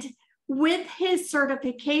 And with his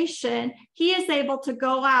certification, he is able to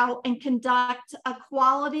go out and conduct a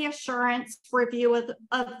quality assurance review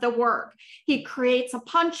of the work. He creates a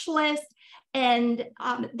punch list, and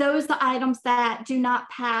those are the items that do not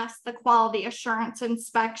pass the quality assurance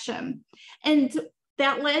inspection. And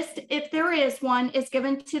that list, if there is one, is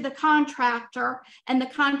given to the contractor, and the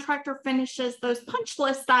contractor finishes those punch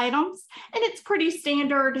list items. And it's pretty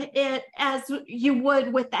standard, as you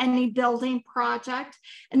would with any building project.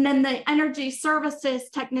 And then the energy services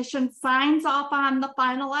technician signs off on the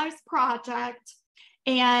finalized project,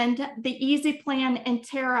 and the Easy Plan and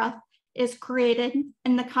tariff is created,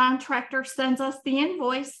 and the contractor sends us the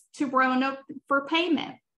invoice to Roanoke for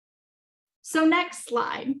payment. So next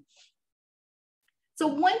slide. So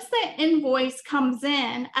once the invoice comes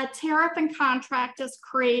in, a tariff and contract is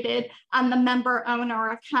created on the member owner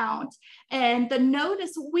account. And the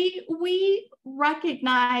notice, we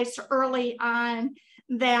recognized early on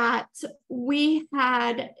that we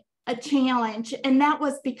had a challenge, and that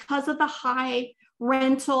was because of the high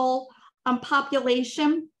rental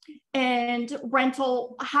population. and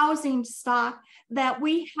rental housing stock that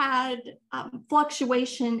we had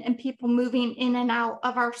fluctuation in people moving in and out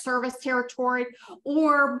of our service territory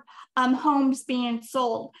or homes being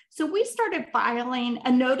sold. So we started filing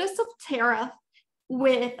a notice of tariff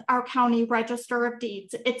with our county register of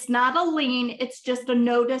deeds. It's not a lien, it's just a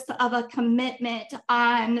notice of a commitment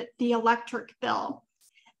on the electric bill.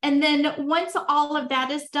 And then once all of that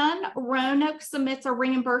is done, Roanoke submits a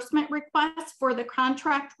reimbursement request for the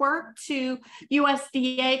contract work to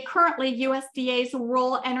USDA, currently USDA's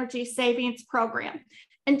Rural Energy Savings Program.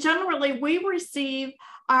 And generally we receive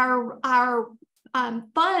our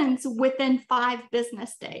funds within 5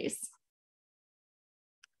 business days.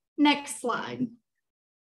 Next slide.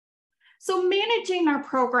 So managing our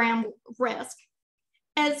program risk.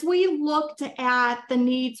 As we looked at the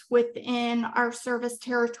needs within our service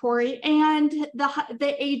territory and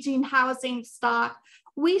the aging housing stock,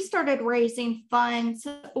 we started raising funds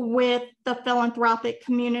with the philanthropic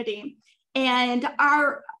community. And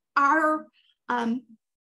our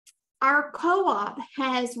co-op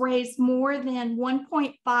has raised more than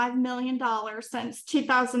 $1.5 million since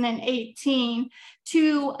 2018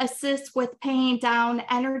 to assist with paying down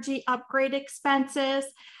energy upgrade expenses.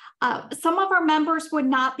 Some of our members would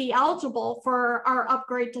not be eligible for our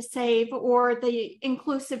Upgrade to Save or the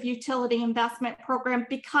Inclusive Utility Investment Program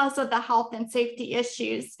because of the health and safety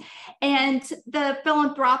issues. And the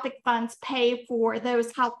philanthropic funds pay for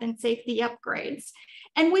those health and safety upgrades.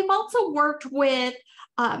 And we've also worked with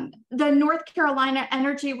the North Carolina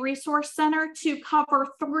Energy Resource Center to cover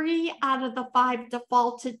 3 out of the 5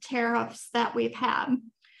 defaulted tariffs that we've had.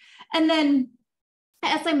 And then,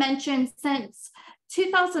 as I mentioned, since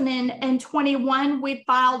 2021, we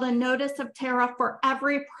filed a notice of tariff for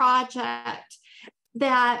every project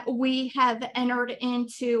that we have entered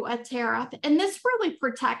into a tariff. And this really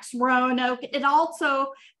protects Roanoke. It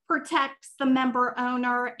also protects the member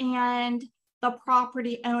owner and the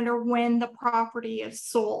property owner when the property is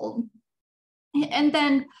sold. And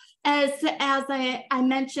then as I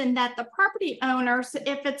mentioned that the property owners,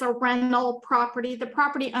 if it's a rental property, the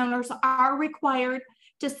property owners are required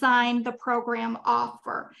to sign the program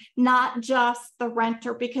offer, not just the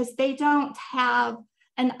renter, because they don't have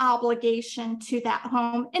an obligation to that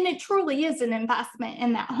home. And it truly is an investment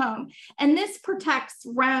in that home. And this protects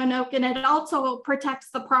Roanoke, and it also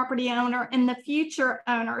protects the property owner and the future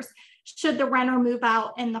owners should the renter move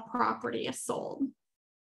out and the property is sold.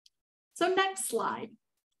 So next slide.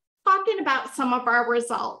 Talking about some of our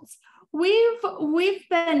results. We've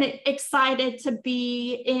been excited to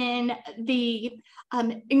be in the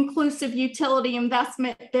inclusive utility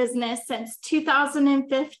investment business since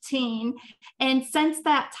 2015. And since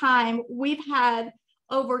that time, we've had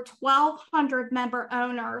over 1,200 member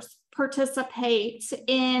owners participate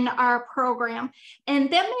in our program.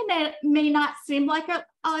 And that may not seem like a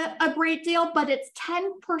great deal, but it's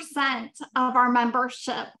 10% of our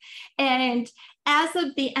membership. And as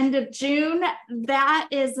of the end of June, that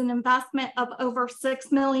is an investment of over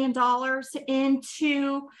 $6 million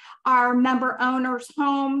into our member owners'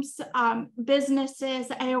 homes, businesses,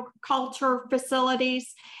 agriculture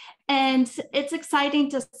facilities. And it's exciting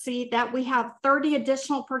to see that we have 30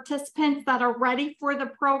 additional participants that are ready for the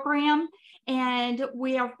program. And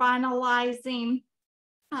we are finalizing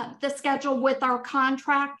the schedule with our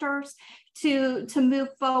contractors to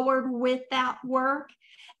move forward with that work.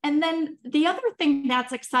 And then the other thing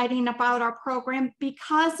that's exciting about our program,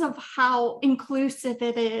 because of how inclusive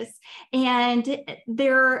it is, and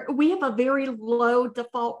we have a very low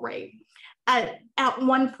default rate at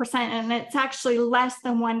 1%, and it's actually less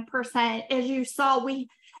than 1%. As you saw,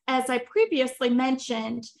 as I previously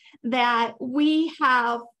mentioned, that we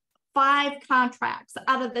have 5 contracts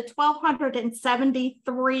out of the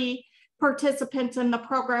 1,273 participants in the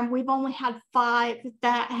program. We've only had 5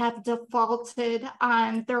 that have defaulted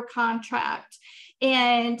on their contract.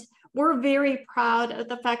 And we're very proud of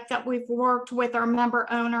the fact that we've worked with our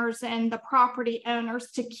member owners and the property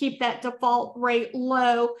owners to keep that default rate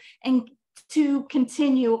low and to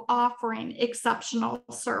continue offering exceptional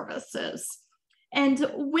services. And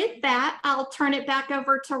with that, I'll turn it back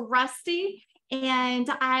over to Rusty, and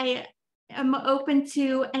I am open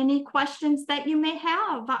to any questions that you may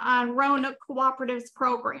have on Roanoke Cooperative's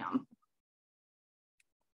program.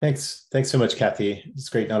 Thanks so much, Kathy. It's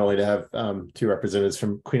great not only to have 2 representatives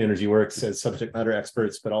from Clean Energy Works as subject matter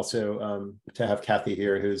experts, but also to have Kathy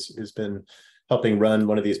here, who's been helping run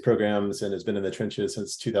one of these programs and has been in the trenches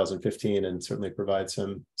since 2015 and certainly provides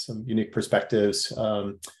some unique perspectives,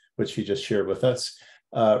 which she just shared with us.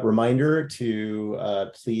 Reminder to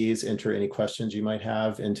please enter any questions you might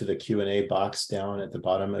have into the Q&A box down at the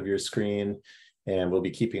bottom of your screen. and we'll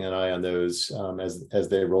be keeping an eye on those as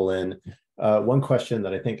they roll in. One question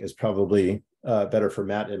that I think is probably better for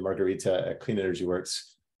Matt and Margarita at Clean Energy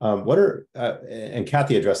Works. What are, and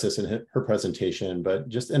Kathy addressed this in her presentation, but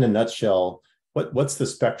just in a nutshell, what's the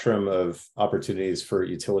spectrum of opportunities for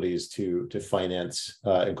utilities to finance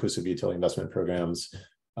inclusive utility investment programs?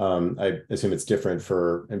 I assume it's different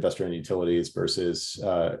for investor-owned utilities versus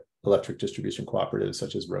electric distribution cooperatives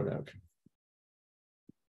such as Roanoke.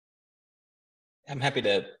 I'm happy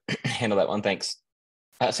to handle that one, thanks.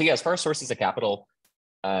 So yeah, as far as sources of capital,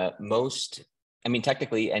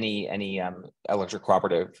 technically any electric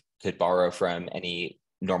cooperative could borrow from any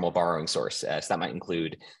normal borrowing source. So that might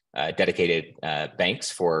include dedicated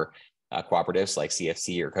banks for cooperatives like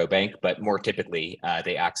CFC or CoBank, but more typically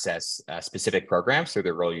they access specific programs through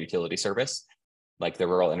the Rural Utility Service, like the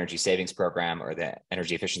Rural Energy Savings Program or the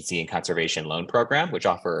Energy Efficiency and Conservation Loan Program, which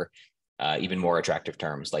offer even more attractive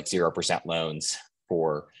terms like 0% loans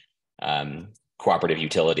for cooperative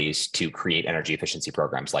utilities to create energy efficiency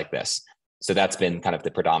programs like this. So that's been kind of the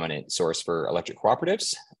predominant source for electric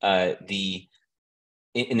cooperatives.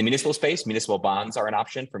 In the municipal space, municipal bonds are an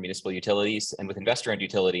option for municipal utilities, and with investor-owned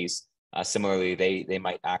utilities, similarly, they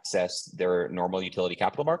might access their normal utility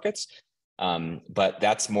capital markets, but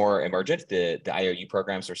that's more emergent. The IOU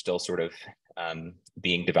programs are still sort of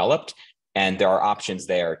being developed, and there are options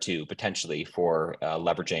there too, potentially for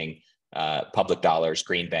leveraging public dollars,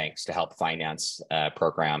 green banks to help finance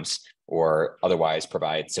programs, or otherwise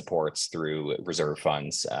provide supports through reserve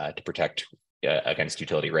funds to protect against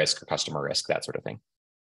utility risk or customer risk, that sort of thing.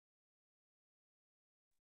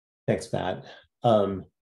 Thanks, Matt.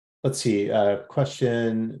 Let's see,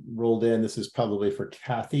 question rolled in. This is probably for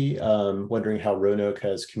Kathy, wondering how Roanoke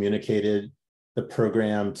has communicated the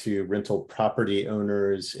program to rental property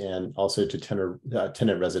owners and also to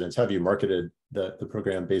tenant residents. How have you marketed the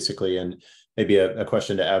program basically? And maybe a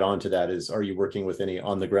question to add on to that is, are you working with any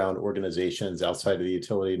on-the-ground organizations outside of the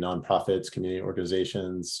utility, nonprofits, community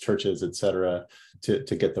organizations, churches, et cetera,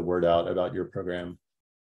 to get the word out about your program?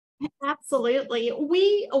 Absolutely.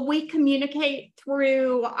 We communicate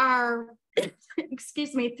through our,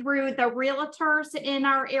 through the realtors in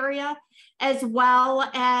our area, as well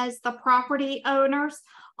as the property owners.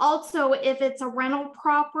 Also, if it's a rental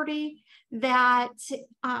property that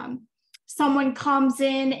someone comes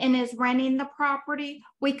in and is renting the property,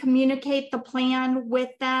 we communicate the plan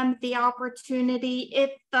with them, the opportunity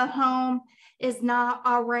if the home is not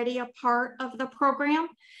already a part of the program.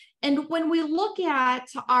 And when we look at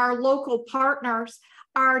our local partners,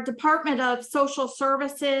 our Department of Social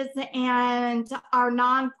Services and our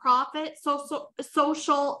nonprofit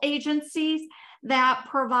social agencies that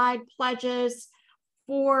provide pledges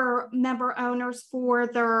for member owners for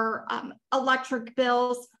their electric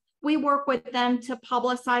bills, we work with them to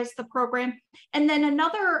publicize the program. And then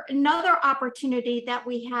another opportunity that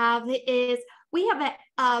we have is we have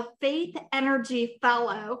a Faith Energy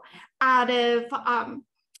Fellow out of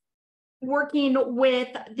working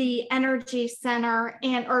with the Energy Center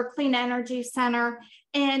or Clean Energy Center,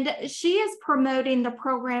 and she is promoting the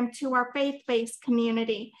program to our faith-based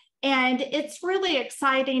community. And it's really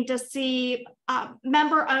exciting to see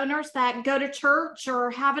member owners that go to church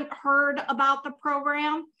or haven't heard about the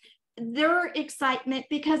program, their excitement,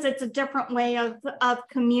 because it's a different way of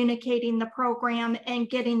communicating the program and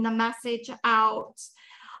getting the message out.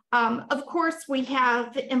 Of course, we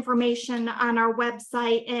have information on our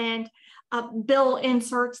website and bill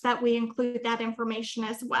inserts that we include that information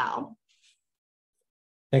as well.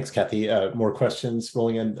 Thanks, Kathy. More questions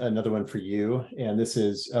rolling in. Another one for you. And this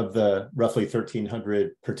is of the roughly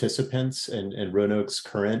 1,300 participants in Roanoke's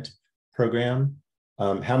current program.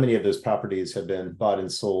 How many of those properties have been bought and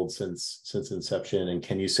sold since inception? And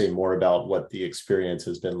can you say more about what the experience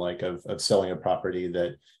has been like of selling a property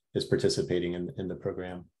that is participating in the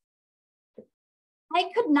program? I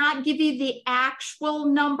could not give you the actual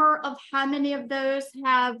number of how many of those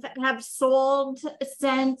have sold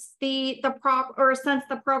since the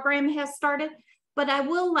program has started, but I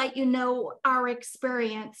will let you know our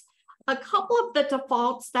experience. A couple of the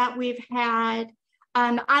defaults that we've had,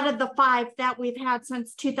 out of the 5 that we've had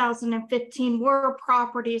since 2015, were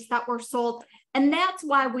properties that were sold, and that's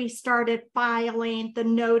why we started filing the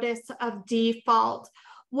notice of default.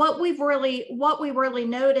 What we really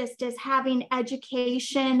noticed is having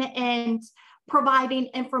education and providing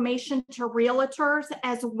information to realtors,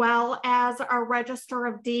 as well as our register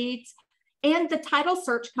of deeds and the title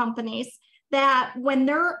search companies, that when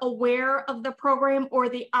they're aware of the program or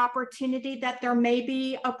the opportunity that there may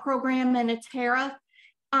be a program and a tariff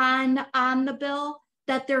on the bill,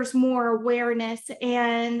 that there's more awareness,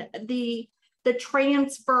 and the the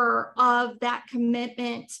transfer of that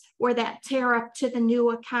commitment or that tariff to the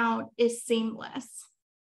new account is seamless.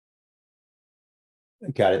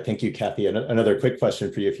 Got it. Thank you, Kathy. And another quick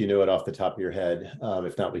question for you, if you know it off the top of your head.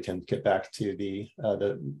 If not, we can get back to the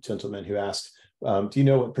gentleman who asked. Do you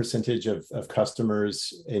know what percentage of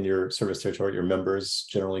customers in your service territory, your members,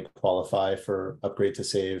 generally qualify for upgrade to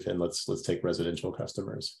save? And let's take residential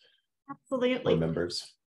customers. Absolutely. Or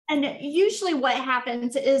members. And usually what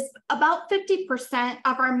happens is about 50%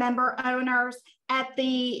 of our member owners at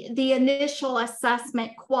the initial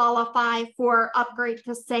assessment qualify for upgrade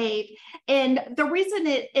to save. And the reason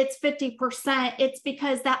it's 50%, it's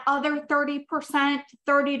because that other 30%,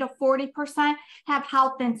 30 to 40% have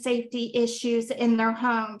health and safety issues in their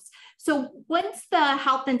homes. So once the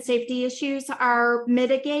health and safety issues are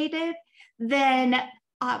mitigated, then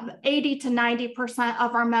 80 to 90%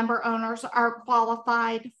 of our member owners are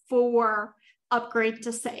qualified for upgrade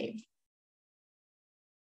to save.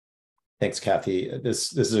 Thanks, Kathy.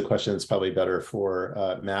 This is a question that's probably better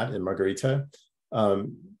for Matt and Margarita.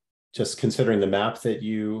 Just considering the map that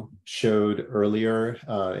you showed earlier,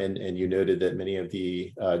 and you noted that many of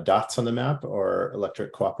the dots on the map are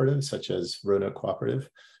electric cooperatives, such as Roanoke Cooperative.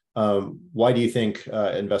 Why do you think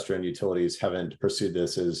investor-owned utilities haven't pursued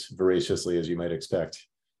this as voraciously as you might expect?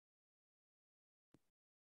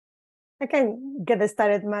 I can get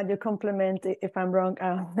started, Matt. You compliment if I'm wrong,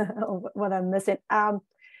 what I'm missing.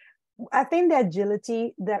 I think the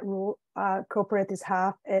agility that rural cooperatives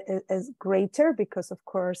have is greater because, of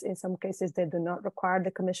course, in some cases, they do not require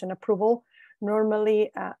the commission approval.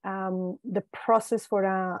 Normally, the process for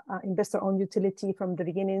an investor-owned utility from the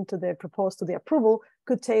beginning to the proposed to the approval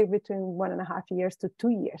could take between 1.5 years to 2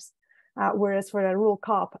 years. Whereas for a rural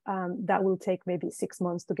co-op, that will take maybe 6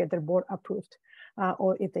 months to get their board approved,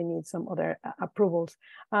 or if they need some other approvals.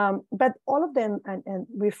 But all of them, and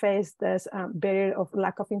we face this barrier of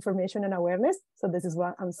lack of information and awareness. So this is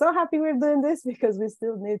why I'm so happy we're doing this, because we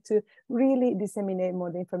still need to really disseminate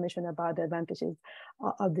more the information about the advantages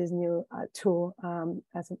of this new tool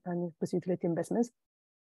as an utility investments.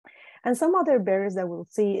 And some other barriers that we'll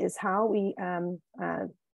see is how we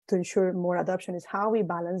to ensure more adoption is how we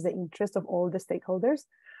balance the interest of all the stakeholders.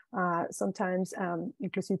 Sometimes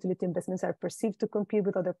inclusive utility investments are perceived to compete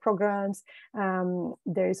with other programs.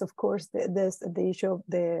 There is, of course, the issue of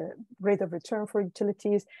the rate of return for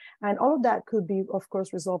utilities, and all of that could be, of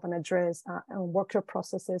course, resolved and addressed in workshop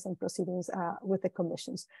processes and proceedings with the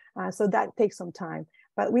commissions. So that takes some time.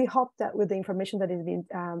 But we hope that with the information that is being,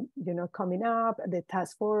 coming up, the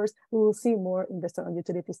task force, we will see more investor-owned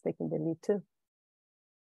utilities taking the lead too.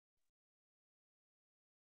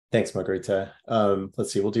 Thanks, Margarita.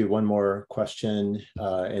 Let's see, we'll do one more question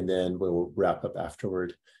and then we'll wrap up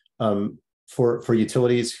afterward. For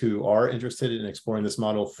utilities who are interested in exploring this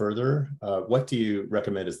model further, what do you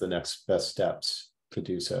recommend as the next best steps to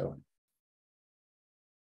do so?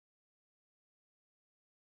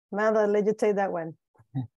 Matt, I'll let you take that one.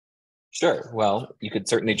 Sure. Well, you could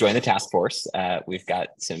certainly join the task force. We've got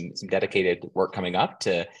some dedicated work coming up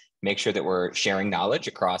to make sure that we're sharing knowledge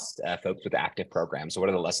across folks with active programs. So what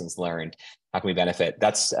are the lessons learned? How can we benefit?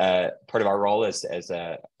 That's part of our role as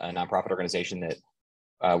a nonprofit organization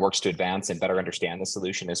that works to advance and better understand the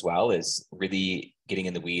solution as well, is really getting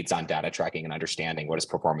in the weeds on data tracking and understanding what is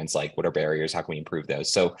performance like, what are barriers, how can we improve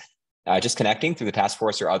those? So just connecting through the task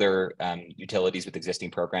force or other utilities with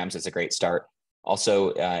existing programs is a great start.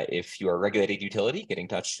 Also, if you're a regulated utility, get in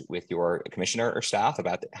touch with your commissioner or staff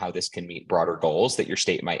about how this can meet broader goals that your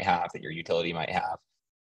state might have, that your utility might have.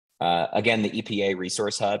 Again, the EPA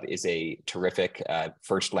Resource Hub is a terrific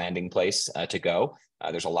first landing place to go.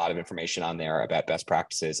 There's a lot of information on there about best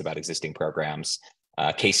practices, about existing programs,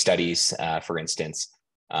 case studies, for instance.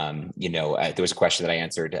 There was a question that I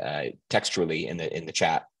answered textually in the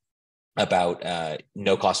chat about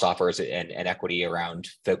no-cost offers and equity around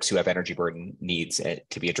folks who have energy burden needs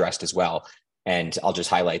to be addressed as well. And I'll just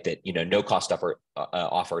highlight that no-cost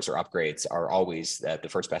offers or upgrades are always the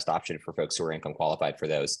first best option for folks who are income qualified for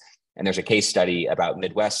those. And there's a case study about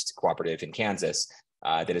Midwest Cooperative in Kansas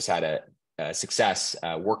that has had a success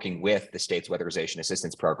working with the state's weatherization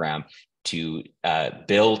assistance program to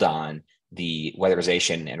build on the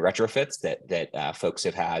weatherization and retrofits that folks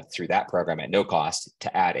have had through that program at no cost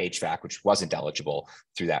to add HVAC, which wasn't eligible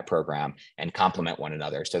through that program, and complement one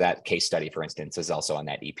another. So that case study, for instance, is also on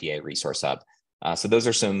that EPA Resource Hub. So those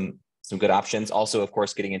are some good options. Also, of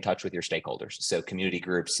course, getting in touch with your stakeholders. So community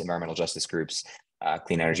groups, environmental justice groups,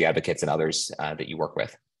 clean energy advocates, and others that you work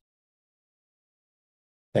with.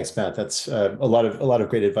 Thanks, Matt. That's a lot of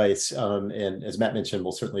great advice. And as Matt mentioned,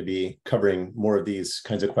 we'll certainly be covering more of these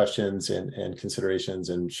kinds of questions and considerations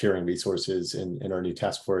and sharing resources in our new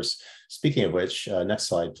task force. Speaking of which, next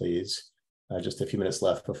slide, please. Just a few minutes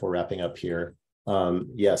left before wrapping up here.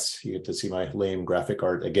 Yes, you get to see my lame graphic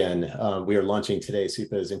art again. We are launching today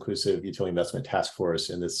SEPA's Inclusive Utility Investment Task Force,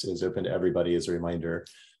 and this is open to everybody as a reminder.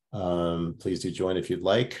 Please do join if you'd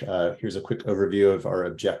like. Here's a quick overview of our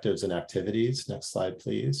objectives and activities. Next slide,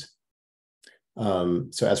 please.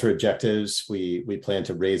 So as for objectives, we plan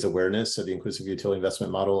to raise awareness of the inclusive utility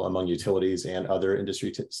investment model among utilities and other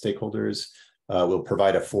industry stakeholders. We'll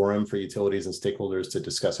provide a forum for utilities and stakeholders to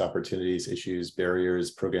discuss opportunities, issues,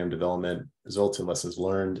 barriers, program development, results, and lessons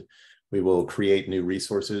learned. We will create new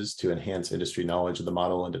resources to enhance industry knowledge of the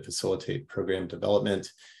model and to facilitate program development.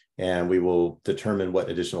 And we will determine what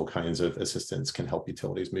additional kinds of assistance can help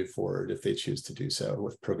utilities move forward if they choose to do so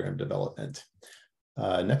with program development.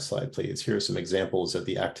 Next slide, please. Here are some examples of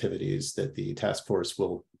the activities that the task force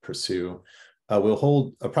will pursue. We'll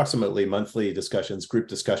hold approximately monthly discussions, group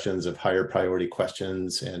discussions of higher priority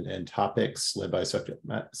questions and topics led by subject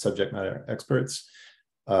matter experts.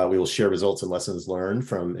 We will share results and lessons learned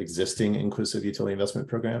from existing inclusive utility investment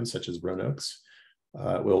programs such as Roanoke's.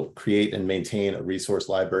 We'll create and maintain a resource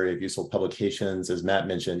library of useful publications. As Matt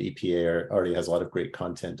mentioned, EPA already has a lot of great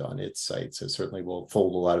content on its site, so certainly we'll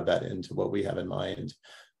fold a lot of that into what we have in mind.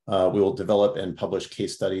 We will develop and publish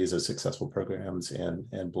case studies of successful programs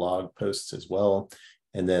and blog posts as well.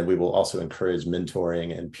 And then we will also encourage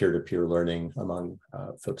mentoring and peer-to-peer learning among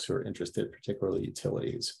folks who are interested, particularly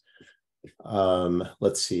utilities.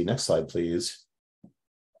 Let's see, next slide, please.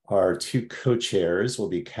 Our two co-chairs will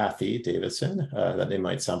be Kathy Davison. That name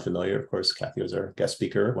might sound familiar. Of course, Kathy was our guest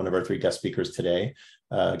speaker, one of our 3 guest speakers today.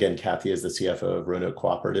 Again, Kathy is the CFO of Roanoke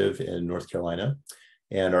Cooperative in North Carolina.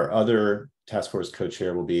 And our other task force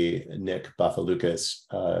co-chair will be Nick Bafalukas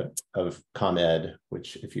of ComEd,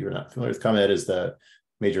 which, if you're not familiar with ComEd, is the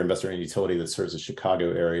major investor in utility that serves the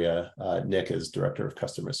Chicago area. Nick is Director of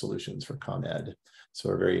Customer Solutions for ComEd. So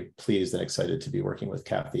we're very pleased and excited to be working with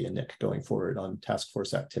Kathy and Nick going forward on task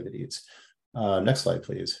force activities. Next slide,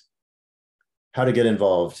 please. How to get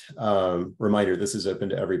involved. Reminder, this is open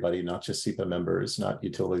to everybody, not just SEPA members, not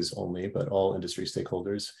utilities only, but all industry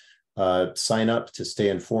stakeholders. Sign up to stay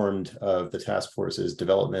informed of the task force's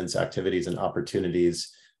developments, activities, and opportunities.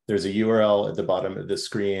 There's a URL at the bottom of the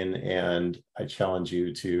screen, and I challenge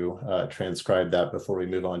you to transcribe that before we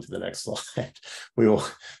move on to the next slide. We will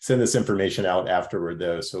send this information out afterward,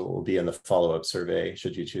 though, so it will be in the follow-up survey.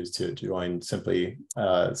 Should you choose to join, simply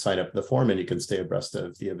sign up the form, and you can stay abreast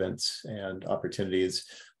of the events and opportunities.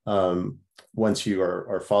 Once you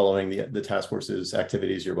are following the task force's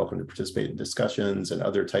activities, you're welcome to participate in discussions and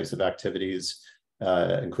other types of activities,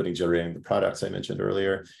 including generating the products I mentioned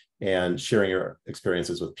earlier, and sharing your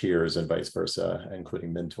experiences with peers and vice versa,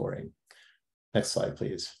 including mentoring. Next slide,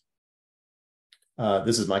 please.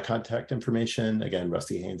 This is my contact information. Again,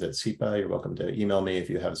 Rusty Haynes at SEPA. You're welcome to email me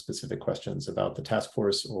if you have specific questions about the task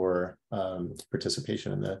force or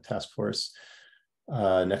participation in the task force.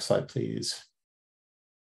 Next slide, please.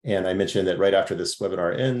 And I mentioned that right after this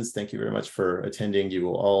webinar ends, thank you very much for attending. You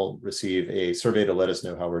will all receive a survey to let us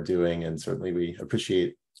know how we're doing. And certainly we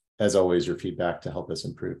appreciate, as always, your feedback to help us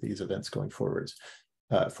improve these events going forward.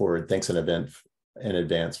 Thanks in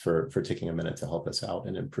advance for taking a minute to help us out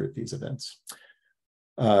and improve these events.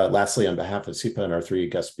 Lastly, on behalf of SEPA and our 3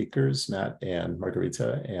 guest speakers, Matt and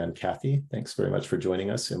Margarita and Kathy, thanks very much for joining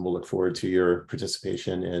us, and we'll look forward to your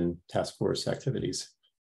participation in task force activities.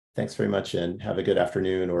 Thanks very much, and have a good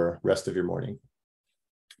afternoon or rest of your morning.